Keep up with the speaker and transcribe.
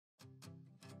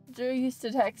Drew used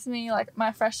to text me like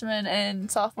my freshman and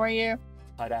sophomore year.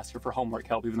 I'd ask her for homework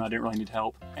help even though I didn't really need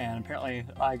help. And apparently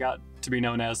I got to be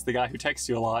known as the guy who texts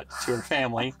you a lot to her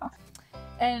family.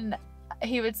 And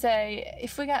he would say,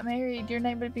 if we got married, your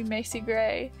name would be Macy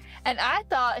Gray. And I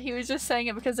thought he was just saying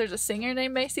it because there's a singer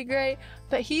named Macy Gray,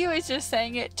 but he was just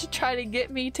saying it to try to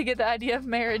get me to get the idea of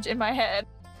marriage in my head.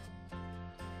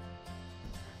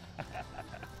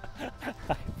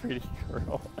 Hi, pretty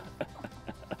girl.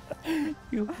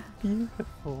 You're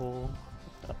beautiful.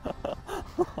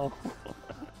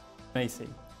 Macy,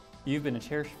 you've been a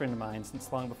cherished friend of mine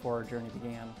since long before our journey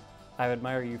began. I've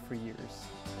admired you for years.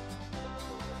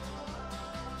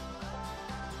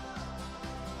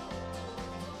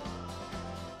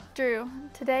 Drew,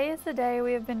 today is the day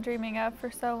we have been dreaming of for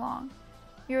so long.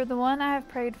 You are the one I have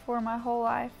prayed for my whole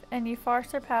life, and you far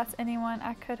surpass anyone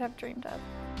I could have dreamed of.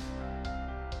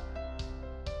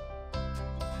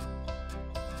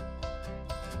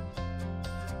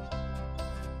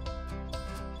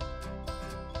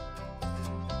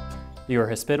 You are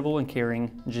hospitable and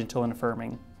caring, gentle and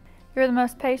affirming. You are the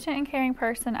most patient and caring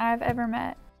person I have ever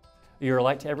met. You are a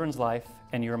light to everyone's life,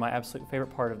 and you are my absolute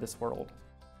favorite part of this world.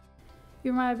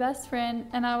 You're my best friend,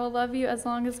 and I will love you as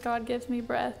long as God gives me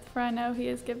breath, for I know He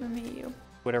has given me you.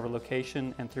 Whatever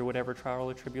location and through whatever trial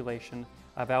or tribulation,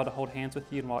 I vow to hold hands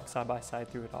with you and walk side by side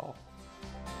through it all.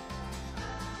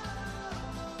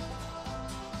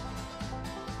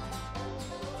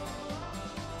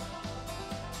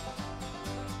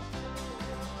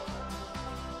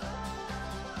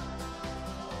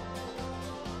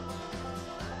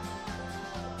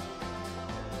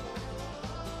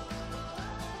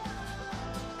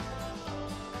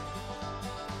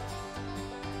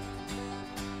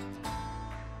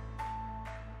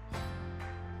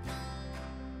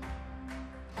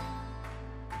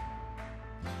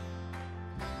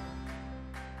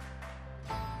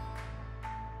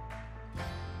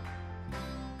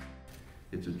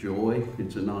 It's a joy,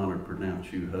 it's an honor to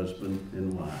pronounce you husband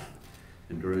and wife.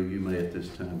 And Drew, you may at this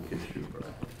time kiss your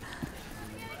bride.